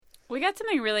We got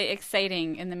something really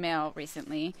exciting in the mail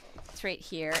recently. It's right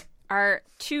here. Our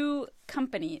two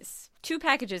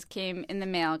packages came in the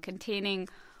mail containing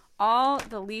all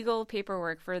the legal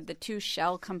paperwork for the two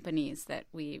shell companies that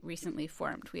we recently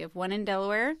formed. We have one in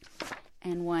Delaware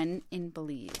and one in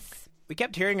Belize. We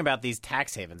kept hearing about these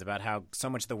tax havens, about how so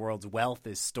much of the world's wealth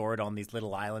is stored on these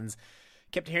little islands.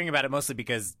 Kept hearing about it mostly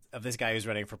because of this guy who's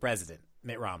running for president,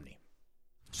 Mitt Romney.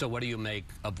 So what do you make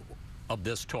of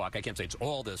this talk? I can't say it's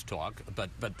all this talk,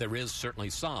 but there is certainly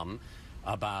some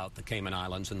about the Cayman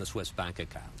Islands and the Swiss bank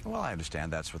account. Well, I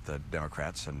understand that's what the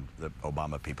Democrats and the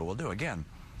Obama people will do. Again,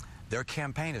 their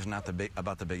campaign is not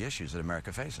about the big issues that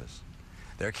America faces.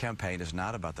 Their campaign is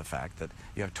not about the fact that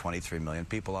you have 23 million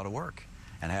people out of work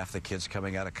and half the kids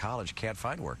coming out of college can't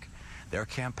find work. Their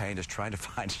campaign is trying to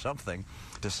find something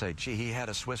to say, gee, he had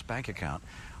a Swiss bank account,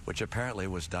 which apparently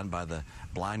was done by the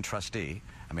blind trustee.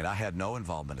 I mean, I had no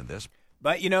involvement in this.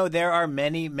 But, there are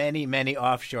many, many, many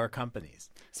offshore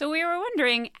companies. So we were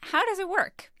wondering, how does it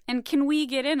work? And can we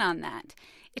get in on that?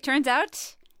 It turns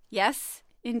out, yes,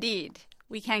 indeed,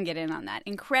 we can get in on that.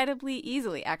 Incredibly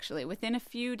easily, actually. Within a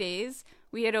few days,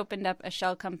 we had opened up a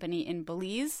shell company in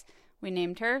Belize. We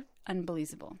named her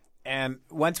Unbelievable. And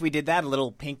once we did that, a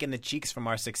little pink in the cheeks from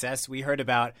our success, we heard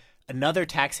about another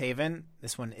tax haven.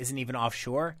 This one isn't even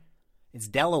offshore. It's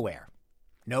Delaware.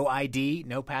 No ID,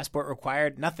 no passport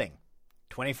required, nothing.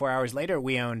 24 hours later,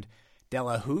 we owned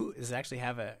Delaware. Does it actually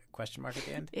have a question mark at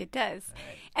the end? It does.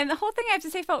 Right. And the whole thing, I have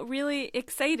to say, felt really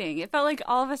exciting. It felt like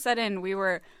all of a sudden we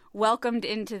were welcomed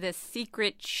into this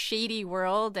secret, shady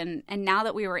world. And now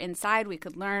that we were inside, we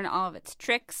could learn all of its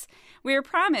tricks. We were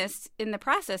promised in the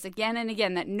process again and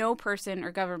again that no person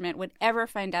or government would ever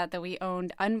find out that we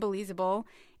owned Unbelievable.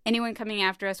 Anyone coming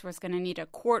after us was going to need a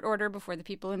court order before the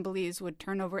people in Belize would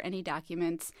turn over any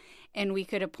documents. And we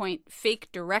could appoint fake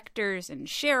directors and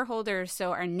shareholders,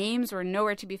 so our names were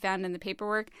nowhere to be found in the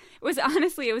paperwork.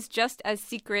 It was just as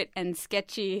secret and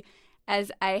sketchy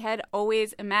as I had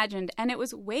always imagined. And it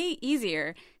was way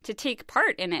easier to take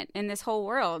part in it, in this whole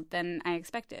world, than I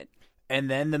expected. And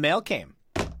then the mail came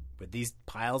with these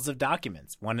piles of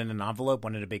documents, one in an envelope,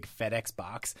 one in a big FedEx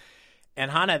box. And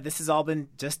Hannah, this has all been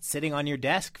just sitting on your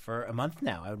desk for a month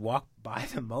now. I would walk by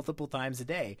them multiple times a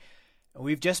day.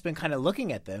 We've just been kind of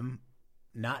looking at them,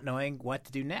 not knowing what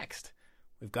to do next.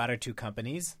 We've got our two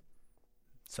companies.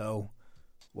 So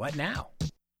what now?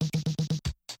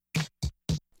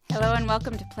 Hello and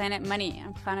welcome to Planet Money.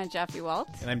 I'm Hannah Jaffe-Walt.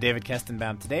 And I'm David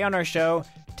Kestenbaum. Today on our show,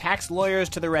 tax lawyers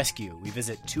to the rescue. We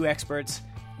visit two experts.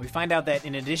 We find out that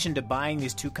in addition to buying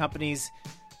these two companies,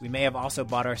 we may have also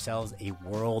bought ourselves a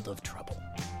world of trouble.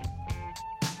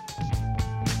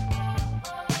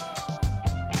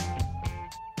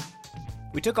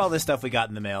 We took all this stuff we got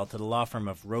in the mail to the law firm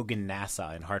of Rogan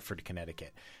Nassau in Hartford,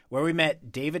 Connecticut, where we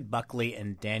met David Buckley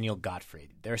and Daniel Gottfried.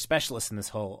 They're specialists in this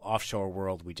whole offshore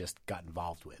world we just got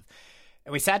involved with.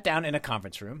 And we sat down in a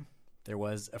conference room. There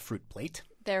was a fruit plate.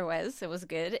 There was. It was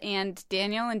good. And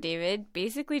Daniel and David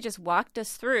basically just walked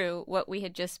us through what we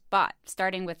had just bought,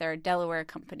 starting with our Delaware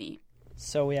company.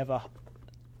 So we have a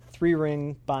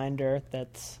 3-ring binder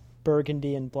that's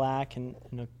burgundy and black and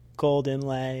a gold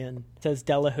inlay, and it says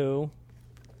Delaware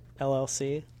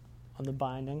LLC on the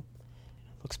binding.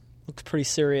 Looks pretty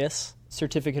serious.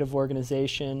 Certificate of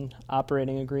organization,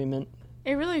 operating agreement.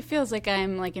 It really feels like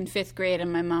I'm in 5th grade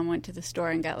and my mom went to the store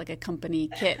and got a company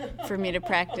kit for me to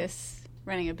practice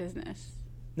running a business.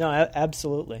 No,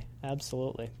 absolutely.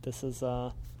 This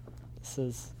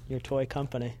is your toy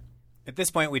company. At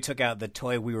this point, we took out the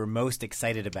toy we were most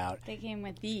excited about. They came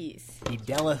with these. The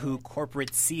Delaware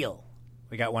Corporate Seal.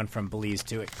 We got one from Belize,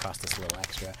 too. It cost us a little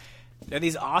extra. They're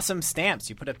these awesome stamps.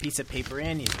 You put a piece of paper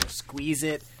in, you squeeze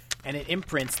it, and it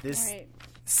imprints this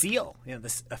seal,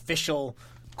 this official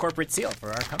corporate seal for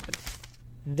our company.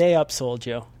 They upsold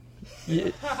you.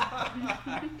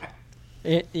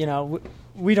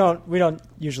 We don't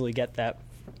usually get that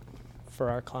for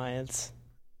our clients.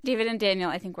 David and Daniel,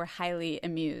 I think, were highly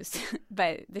amused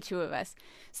by the two of us.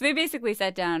 So they basically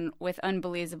sat down with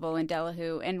Unbelievable and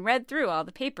Delaware and read through all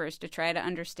the papers to try to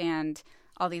understand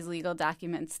all these legal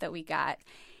documents that we got.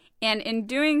 And in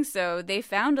doing so, they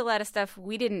found a lot of stuff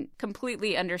we didn't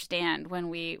completely understand when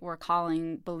we were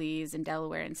calling Belize and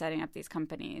Delaware and setting up these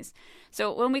companies.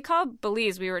 So when we called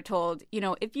Belize, we were told,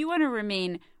 if you want to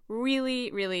remain really,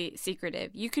 really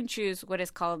secretive, you can choose what is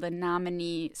called the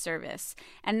nominee service.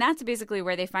 And that's basically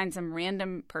where they find some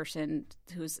random person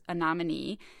who's a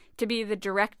nominee to be the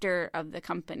director of the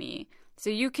company.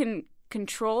 So you can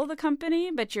control the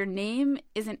company, but your name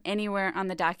isn't anywhere on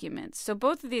the documents. So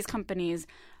both of these companies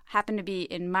happen to be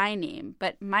in my name,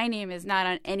 but my name is not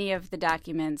on any of the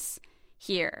documents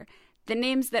here. The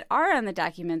names that are on the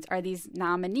documents are these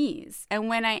nominees. And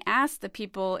when I asked the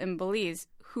people in Belize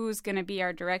who's going to be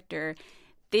our director,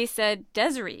 they said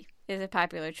Desiree is a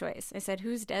popular choice. I said,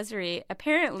 who's Desiree?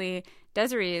 Apparently,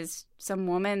 Desiree is some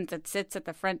woman that sits at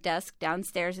the front desk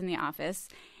downstairs in the office.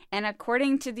 And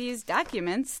according to these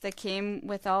documents that came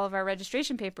with all of our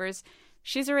registration papers,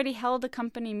 she's already held a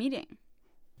company meeting.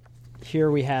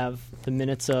 Here we have the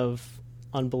minutes of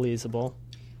Unbelievable.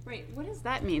 Wait, what does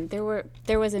that mean?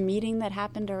 There was a meeting that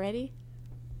happened already?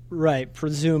 Right,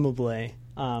 presumably.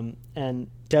 And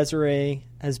Desiree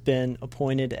has been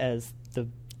appointed as the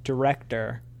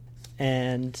director.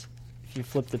 And if you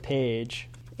flip the page,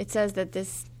 it says that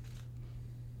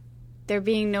there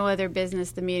being no other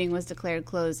business, the meeting was declared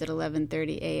closed at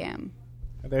 11:30 a.m.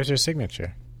 There's her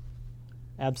signature.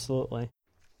 Absolutely.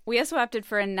 We also opted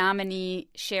for a nominee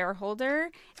shareholder,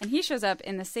 and he shows up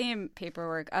in the same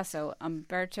paperwork also,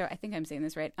 Umberto, I think I'm saying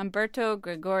this right, Umberto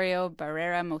Gregorio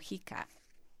Barrera Mojica.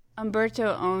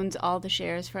 Umberto owns all the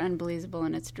shares for Unbelievable,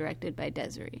 and it's directed by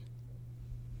Desiree.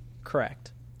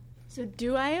 Correct. So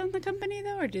do I own the company,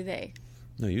 though, or do they?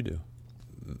 No, you do.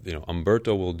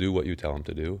 Umberto will do what you tell him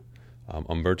to do.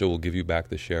 Umberto will give you back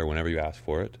the share whenever you ask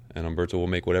for it, and Umberto will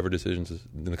make whatever decisions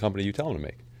in the company you tell him to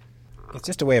make. It's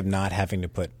just a way of not having to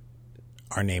put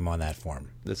our name on that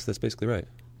form. That's basically right.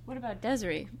 What about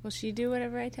Desiree? Will she do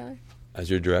whatever I tell her? As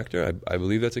your director, I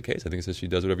believe that's the case. I think it says she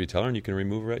does whatever you tell her, and you can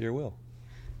remove her at your will.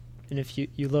 And if you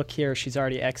look here, she's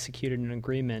already executed an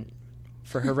agreement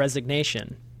for her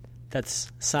resignation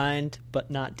that's signed but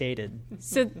not dated.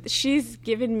 So she's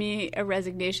given me a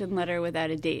resignation letter without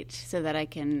a date so that I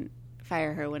can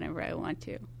fire her whenever I want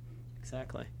to.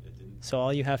 Exactly. So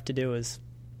all you have to do is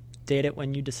date it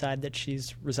when you decide that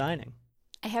she's resigning.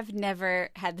 I have never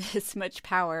had this much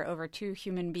power over two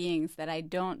human beings that I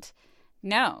don't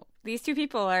know. These two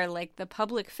people are like the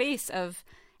public face of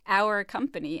our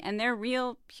company, and they're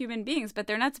real human beings, but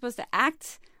they're not supposed to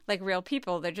act like real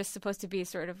people. They're just supposed to be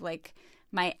sort of like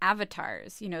my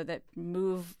avatars, that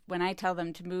move when I tell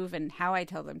them to move and how I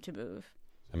tell them to move.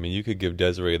 I mean, you could give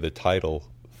Desiree the title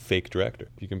fake director.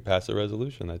 You can pass a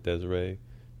resolution that Desiree,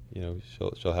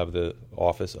 she'll have the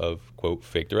office of, quote,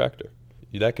 fake director.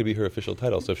 That could be her official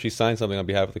title. So if she signed something on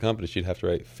behalf of the company, she'd have to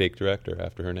write fake director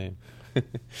after her name.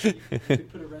 You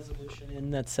could put a resolution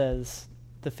in that says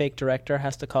the fake director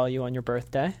has to call you on your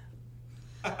birthday.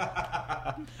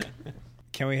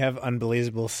 Can we have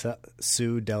Unbelievable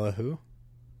sue Delahoo?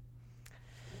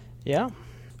 Yeah.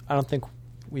 I don't think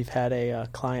we've had a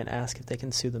client ask if they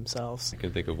can sue themselves. I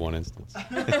can think of one instance.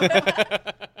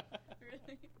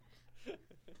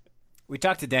 We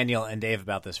talked to Daniel and Dave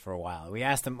about this for a while. We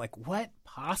asked them, what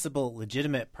possible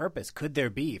legitimate purpose could there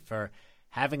be for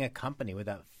having a company with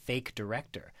a fake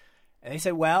director? And they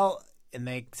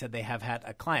said, they have had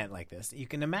a client like this. You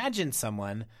can imagine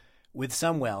someone with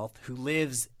some wealth who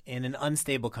lives in an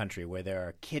unstable country where there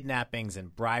are kidnappings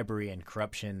and bribery and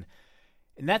corruption.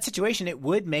 In that situation, it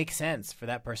would make sense for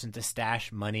that person to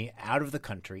stash money out of the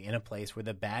country in a place where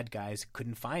the bad guys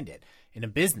couldn't find it, in a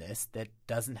business that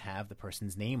doesn't have the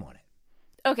person's name on it.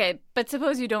 Okay, but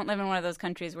suppose you don't live in one of those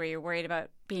countries where you're worried about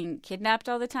being kidnapped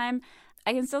all the time.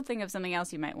 I can still think of something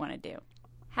else you might want to do.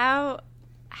 How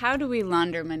do we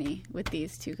launder money with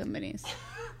these two companies?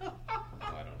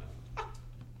 I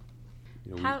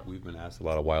don't know. We've been asked a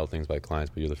lot of wild things by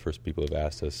clients, but you're the first people who've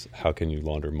asked us, how can you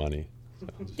launder money?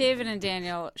 David and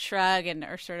Daniel shrug and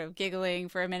are sort of giggling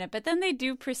for a minute, but then they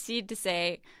do proceed to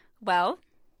say, well,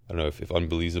 I don't know, if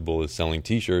Unbelievable is selling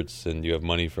T-shirts and you have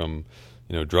money from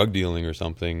drug dealing or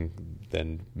something,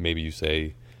 then maybe you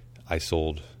say, I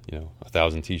sold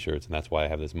 1,000 T-shirts and that's why I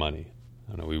have this money.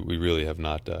 I don't know. We really have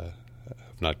not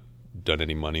done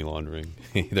any money laundering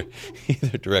either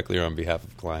directly or on behalf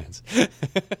of clients.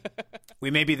 We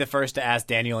may be the first to ask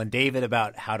Daniel and David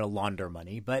about how to launder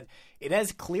money, but it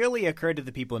has clearly occurred to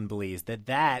the people in Belize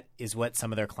that is what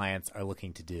some of their clients are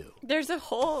looking to do. There's a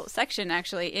whole section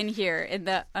actually in here in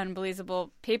the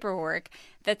Unbelievable paperwork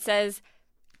that says,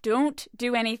 don't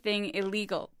do anything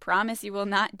illegal. Promise you will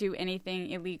not do anything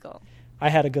illegal. I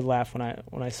had a good laugh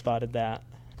when I spotted that.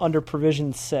 Under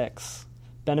Provision 6,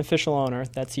 beneficial owner,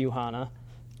 that's you, Hannah,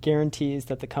 guarantees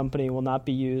that the company will not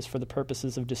be used for the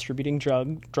purposes of distributing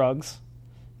drugs,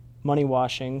 money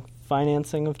washing,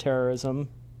 financing of terrorism,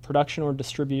 production or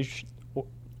distribution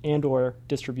or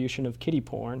distribution of kiddie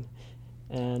porn,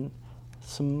 and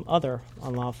some other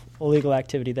illegal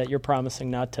activity that you're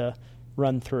promising not to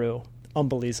run through.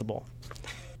 Unbelievable.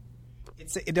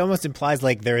 It almost implies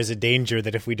there is a danger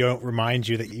that if we don't remind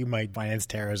you that you might finance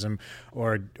terrorism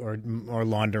or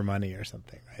launder money or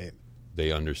something, right?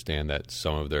 they understand that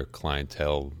some of their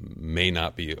clientele may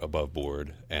not be above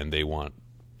board, and they want,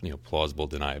 plausible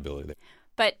deniability.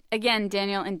 But again,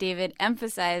 Daniel and David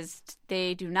emphasized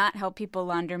they do not help people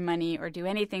launder money or do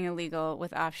anything illegal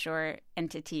with offshore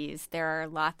entities. There are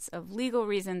lots of legal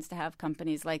reasons to have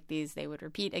companies like these, they would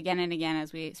repeat again and again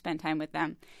as we spent time with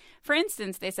them. For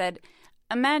instance, they said,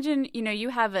 imagine, you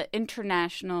have an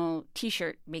international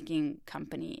T-shirt making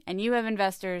company and you have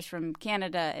investors from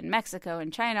Canada and Mexico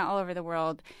and China all over the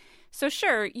world. So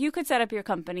sure, you could set up your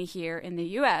company here in the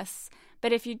U.S.,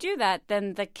 but if you do that,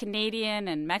 then the Canadian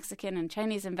and Mexican and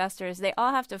Chinese investors, they all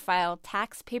have to file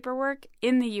tax paperwork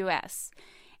in the U.S.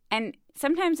 And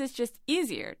sometimes it's just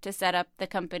easier to set up the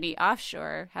company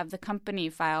offshore, have the company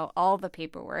file all the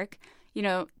paperwork.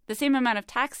 The same amount of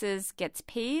taxes gets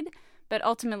paid, but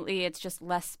ultimately it's just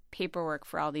less paperwork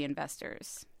for all the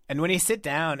investors. And when you sit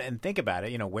down and think about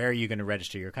it, where are you going to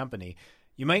register your company?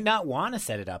 You might not want to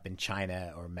set it up in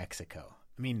China or Mexico.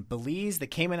 I mean, Belize, the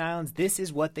Cayman Islands, this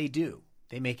is what they do.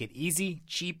 They make it easy,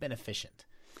 cheap, and efficient.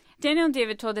 Daniel and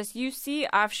David told us you see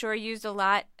offshore used a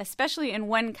lot, especially in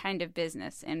one kind of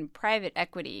business, in private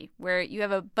equity, where you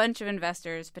have a bunch of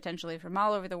investors, potentially from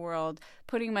all over the world,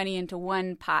 putting money into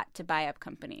one pot to buy up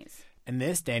companies. And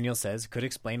this, Daniel says, could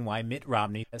explain why Mitt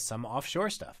Romney has some offshore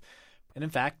stuff. And in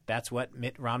fact, that's what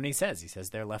Mitt Romney says. He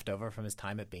says they're left over from his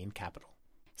time at Bain Capital.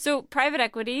 So private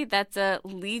equity, that's a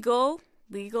legal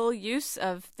use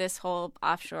of this whole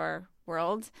offshore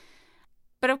world.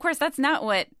 But of course, that's not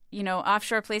what,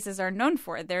 offshore places are known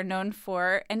for. They're known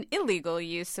for an illegal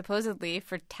use, supposedly,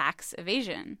 for tax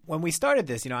evasion. When we started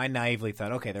this, I naively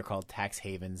thought, okay, they're called tax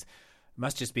havens. It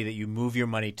must just be that you move your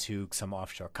money to some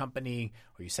offshore company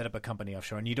or you set up a company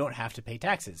offshore and you don't have to pay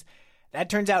taxes. That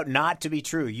turns out not to be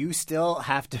true. You still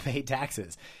have to pay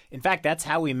taxes. In fact, that's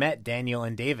how we met Daniel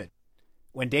and David.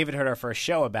 When David heard our first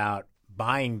show about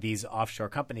buying these offshore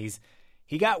companies,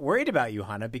 he got worried about you,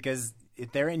 Hannah, because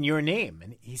they're in your name,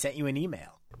 and he sent you an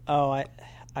email. Oh,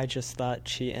 I just thought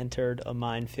she entered a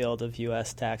minefield of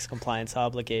U.S. tax compliance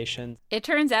obligations. It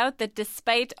turns out that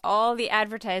despite all the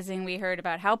advertising we heard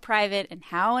about how private and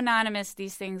how anonymous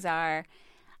these things are,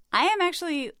 I am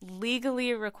actually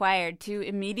legally required to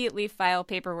immediately file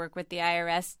paperwork with the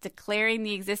IRS declaring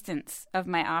the existence of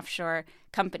my offshore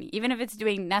company. Even if it's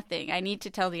doing nothing, I need to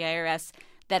tell the IRS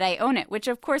that I own it, which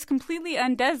of course completely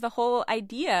undoes the whole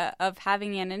idea of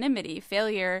having anonymity.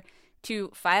 Failure to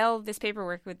file this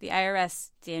paperwork with the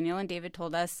IRS, Daniel and David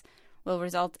told us, will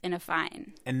result in a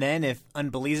fine. And then if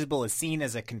Unbelievable is seen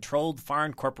as a controlled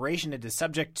foreign corporation, it is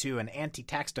subject to an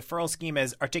anti-tax deferral scheme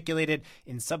as articulated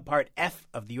in Subpart F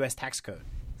of the U.S. Tax Code.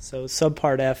 So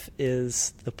Subpart F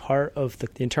is the part of the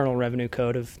Internal Revenue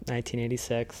Code of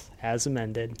 1986, as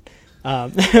amended.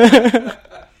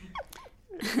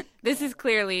 This is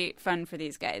clearly fun for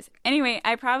these guys. Anyway,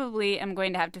 I probably am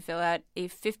going to have to fill out a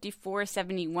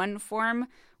 5471 form,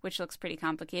 which looks pretty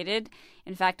complicated.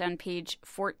 In fact, on page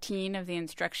 14 of the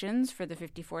instructions for the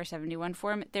 5471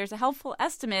 form, there's a helpful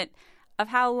estimate of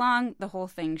how long the whole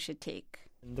thing should take.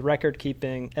 The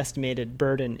record-keeping estimated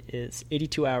burden is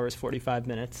 82 hours, 45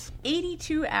 minutes.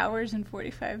 82 hours and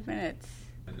 45 minutes.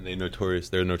 And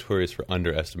they're notorious for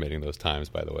underestimating those times,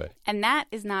 by the way. And that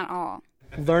is not all.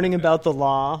 Learning about the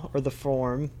law or the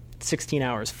form, 16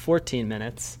 hours, 14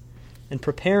 minutes. And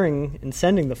preparing and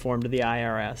sending the form to the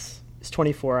IRS is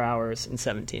 24 hours and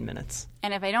 17 minutes.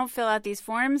 And if I don't fill out these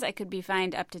forms, I could be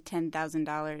fined up to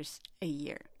 $10,000 a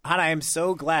year. Hannah, I am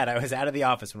so glad I was out of the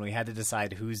office when we had to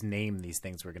decide whose name these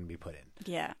things were going to be put in.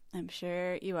 Yeah, I'm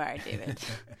sure you are, David.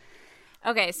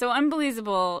 Okay, so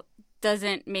Unbelievable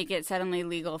doesn't make it suddenly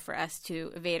legal for us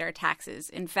to evade our taxes.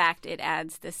 In fact, it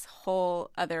adds this whole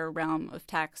other realm of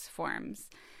tax forms.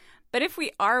 But if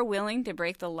we are willing to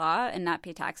break the law and not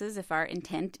pay taxes, if our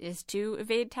intent is to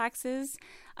evade taxes,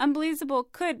 Unbelievable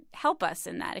could help us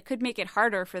in that. It could make it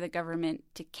harder for the government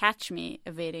to catch me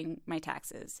evading my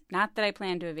taxes. Not that I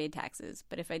plan to evade taxes,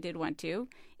 but if I did want to,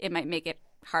 it might make it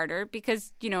harder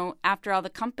because, after all, the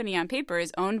company on paper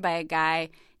is owned by a guy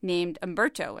named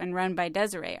Umberto and run by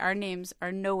Desiree. Our names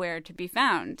are nowhere to be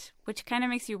found, which kind of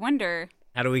makes you wonder.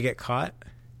 How do we get caught?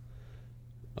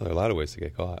 Well, there are a lot of ways to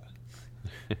get caught.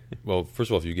 Well,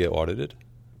 first of all, if you get audited,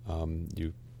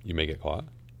 you may get caught.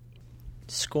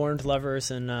 Scorned lovers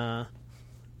and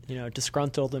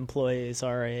disgruntled employees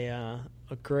are a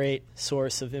great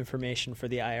source of information for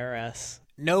the IRS.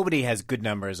 Nobody has good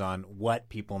numbers on what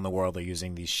people in the world are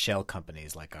using these shell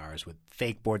companies like ours with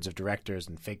fake boards of directors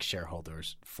and fake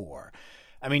shareholders for.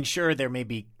 I mean, sure, there may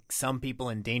be some people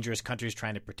in dangerous countries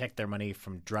trying to protect their money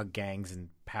from drug gangs and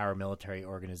paramilitary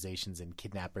organizations and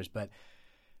kidnappers, but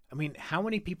I mean, how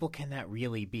many people can that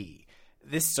really be?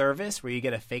 This service where you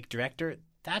get a fake director,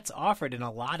 that's offered in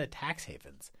a lot of tax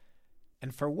havens.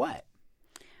 And for what?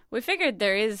 We figured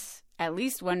there is at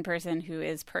least one person who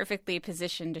is perfectly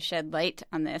positioned to shed light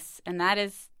on this, and that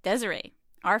is Desiree,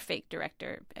 our fake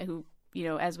director, who,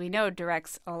 as we know,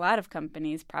 directs a lot of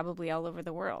companies, probably all over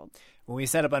the world. When we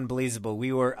set up Unbelievable,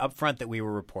 we were upfront that we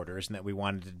were reporters and that we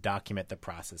wanted to document the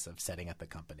process of setting up the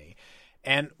company.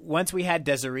 And once we had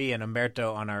Desiree and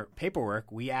Umberto on our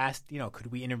paperwork, we asked,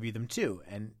 could we interview them too?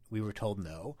 And we were told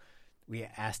no. We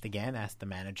asked the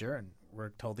manager, and we're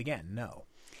told again, no.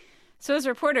 So as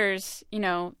reporters,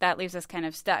 that leaves us kind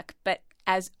of stuck. But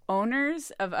as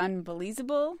owners of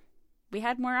Unbelievable, we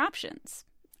had more options.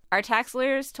 Our tax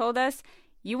lawyers told us,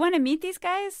 you want to meet these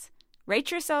guys? Write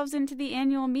yourselves into the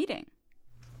annual meeting.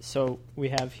 So we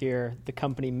have here, the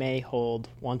company may hold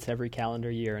once every calendar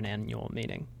year an annual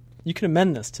meeting. You can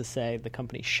amend this to say the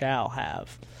company shall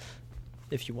have,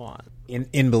 if you want.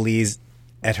 In Belize,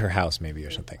 at her house maybe or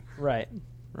something. Right.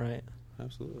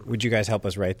 Absolutely. Would you guys help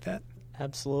us write that?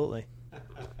 Absolutely.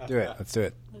 Do it. Let's do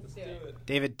it.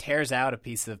 David tears out a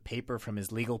piece of paper from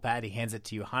his legal pad. He hands it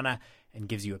to you, Hannah, and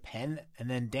gives you a pen. And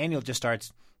then Daniel just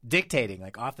starts dictating,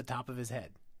 like off the top of his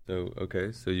head. So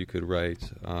you could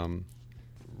write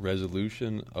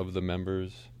resolution of the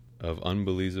members of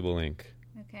Unbelievable Inc.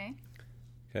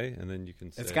 Okay, and then you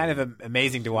can say... It's kind of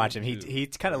amazing to watch him. He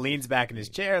kind of leans back in his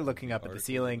chair, looking up at the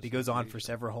ceiling. He goes on for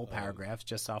several whole paragraphs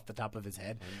just off the top of his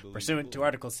head. Pursuant to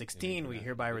Article 16, we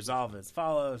hereby resolve as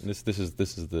follows. This is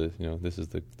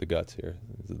the guts here.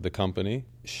 The company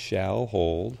shall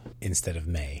hold Instead of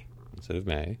may,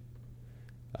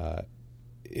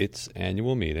 its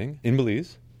annual meeting in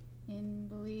Belize. In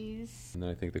Belize. And then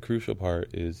I think the crucial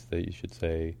part is that you should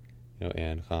say,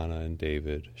 Anne, Hannah, and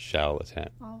David shall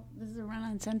attend. Oh, this is a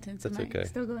run-on sentence. That's Am I okay.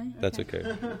 still going? That's okay.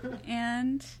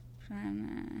 And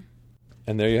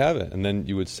there you have it. And then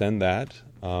you would send that.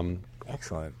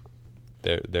 Excellent.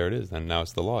 There it is. And now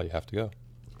it's the law. You have to go.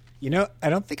 I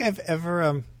don't think I've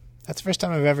ever... that's the first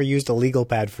time I've ever used a legal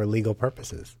pad for legal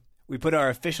purposes. We put our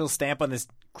official stamp on this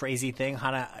crazy thing.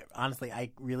 Hannah, honestly,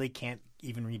 I really can't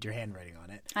even read your handwriting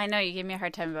on it. I know, you gave me a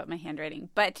hard time about my handwriting.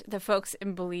 But the folks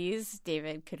in Belize,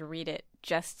 David, could read it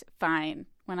just fine.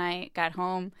 When I got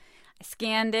home, I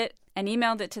scanned it and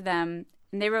emailed it to them.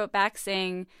 And they wrote back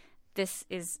saying, this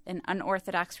is an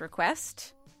unorthodox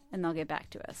request, and they'll get back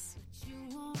to us. You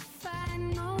won't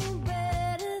find no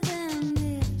better than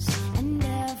this. And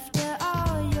after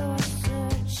all your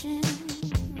searching,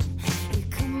 you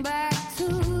come back to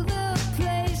the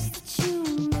place that you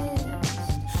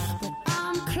missed. But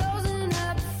I'm closing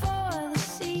up for the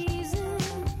season.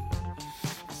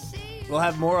 I see. We'll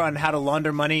have more on how to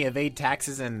launder money, evade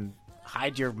taxes, and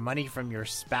hide your money from your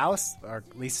spouse, or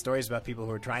at least stories about people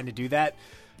who are trying to do that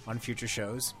on future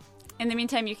shows. In the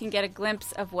meantime, you can get a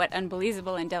glimpse of what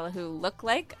Unbelievable and Delahoo look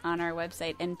like on our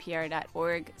website,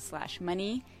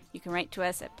 npr.org/money. You can write to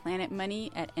us at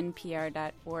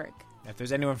planetmoney@npr.org. If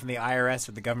there's anyone from the IRS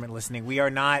or the government listening, we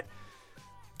are not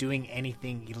doing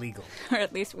anything illegal. Or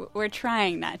at least we're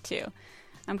trying not to.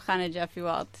 I'm Chana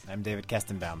Jeffrey-Walt. I'm David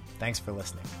Kestenbaum. Thanks for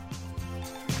listening.